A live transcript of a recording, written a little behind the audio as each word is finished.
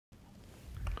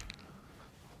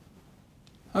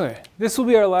Okay, this will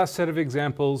be our last set of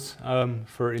examples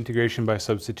for integration by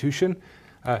substitution.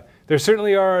 There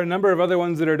certainly are a number of other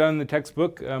ones that are done in the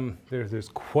textbook. There's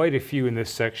quite a few in this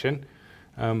section.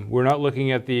 We're not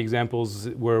looking at the examples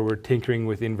where we're tinkering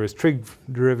with inverse trig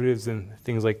derivatives and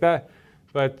things like that,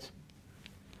 but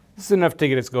this is enough to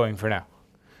get us going for now.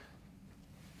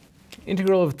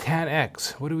 Integral of tan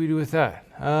x. What do we do with that?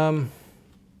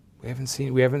 We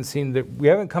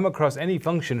haven't come across any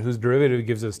function whose derivative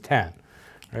gives us tan,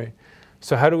 right?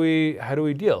 So how do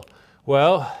we deal?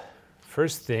 Well,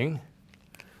 first thing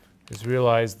is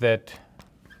realize that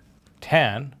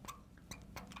tan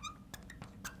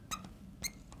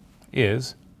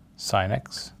is sine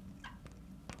x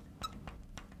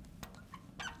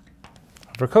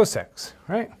over cos x,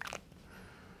 right?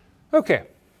 Okay.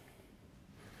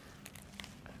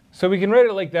 So we can write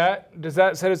it like that. Does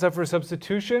that set us up for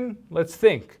substitution? Let's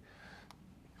think.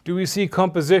 Do we see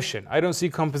composition? I don't see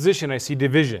composition, I see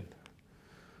division.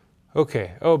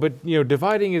 Okay, oh, but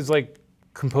dividing is like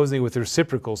composing with the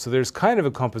reciprocal, so there's kind of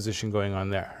a composition going on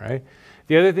there, right?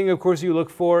 The other thing, of course, you look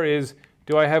for is,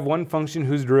 do I have one function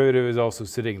whose derivative is also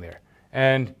sitting there?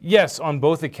 And yes, on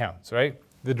both accounts, right?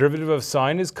 The derivative of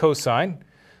sine is cosine.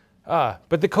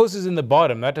 But the cos is in the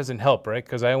bottom. That doesn't help, right?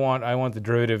 Because I want the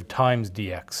derivative times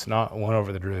dx, not 1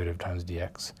 over the derivative times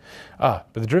dx.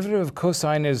 But the derivative of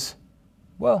cosine is,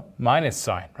 well, minus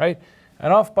sine, right?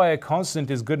 And off by a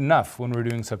constant is good enough when we're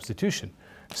doing substitution.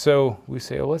 So we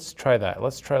say, oh, let's try that.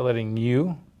 Let's try letting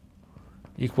u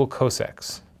equal cos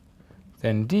x.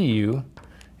 Then du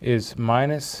is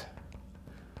minus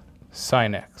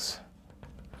sine x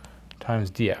times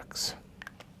dx.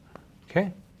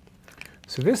 Okay?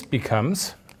 So this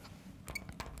becomes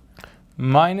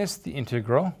minus the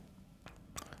integral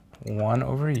 1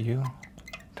 over u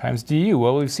times du.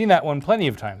 Well, we've seen that one plenty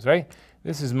of times, right?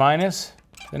 This is minus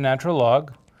the natural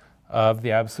log of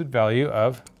the absolute value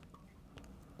of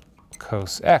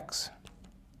cos x,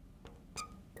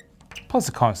 plus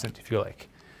a constant if you like.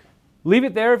 Leave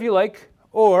it there if you like,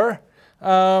 or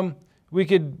we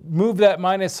could move that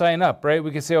minus sign up, right?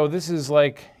 We could say, oh, this is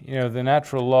like, the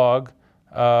natural log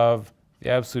of the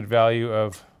absolute value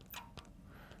of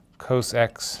cos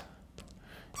x,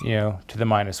 to the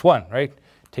minus 1, right?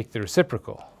 Take the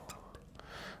reciprocal.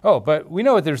 Oh, but we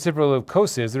know what the reciprocal of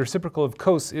cos is. The reciprocal of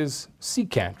cos is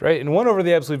secant, right? And 1 over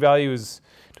the absolute value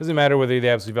doesn't matter whether the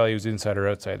absolute value is inside or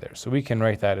outside there. So we can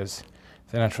write that as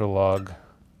the natural log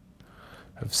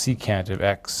of secant of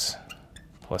x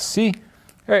plus c.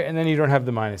 All right, and then you don't have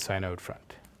the minus sign out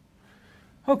front.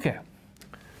 Okay.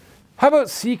 How about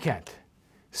secant?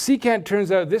 Secant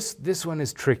turns out this one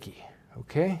is tricky,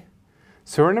 okay?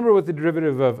 So remember what the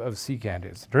derivative of secant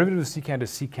is. The derivative of secant is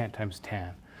secant times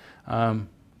tan.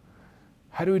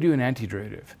 How do we do an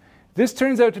antiderivative? This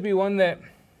turns out to be one that,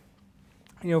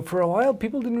 for a while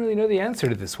people didn't really know the answer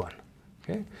to this one,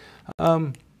 okay?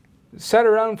 Sat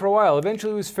around for a while,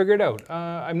 eventually it was figured out.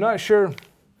 I'm not sure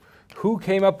who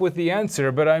came up with the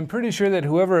answer, but I'm pretty sure that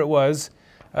whoever it was,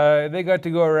 they got to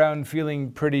go around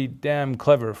feeling pretty damn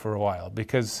clever for a while,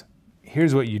 because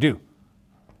here's what you do.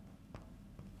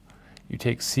 You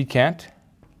take secant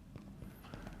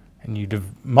and you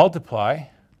multiply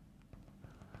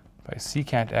by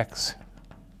secant x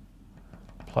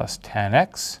plus tan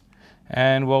x.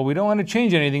 And well, we don't want to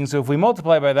change anything, so if we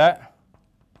multiply by that,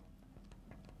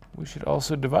 we should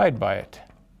also divide by it.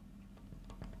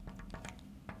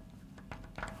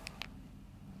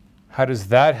 How does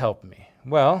that help me?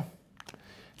 Well,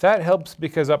 that helps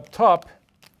because up top,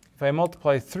 if I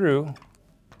multiply through,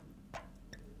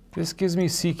 this gives me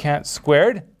secant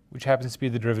squared, which happens to be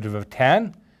the derivative of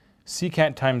tan.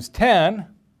 Secant times tan,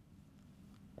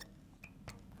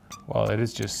 well, it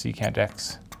is just secant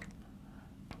x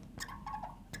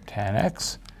tan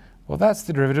x. Well, that's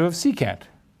the derivative of secant.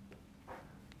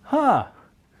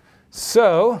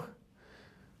 So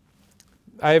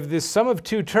I have this sum of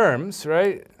two terms,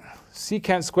 right?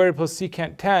 Secant squared plus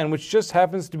secant tan, which just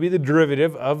happens to be the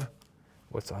derivative of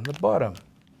what's on the bottom.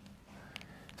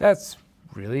 That's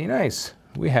really nice.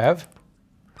 We have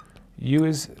u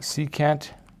is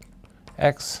secant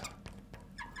x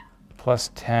plus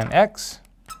tan x.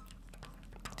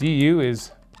 Du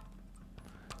is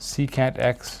secant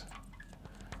x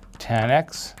tan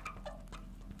x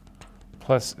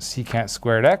plus secant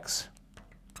squared x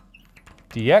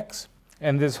dx.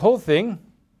 And this whole thing,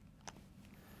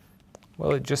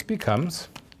 well, it just becomes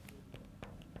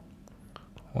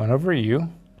 1 over u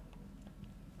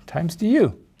times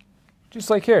du,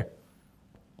 just like here.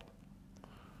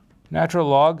 Natural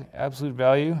log, absolute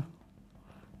value,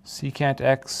 secant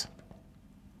x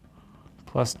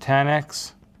plus tan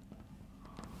x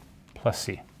plus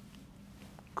c.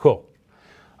 Cool.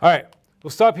 All right, we'll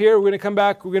stop here. We're going to come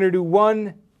back. We're going to do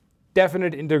one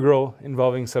definite integral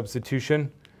involving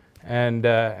substitution, and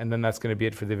then that's going to be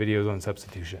it for the videos on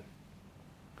substitution.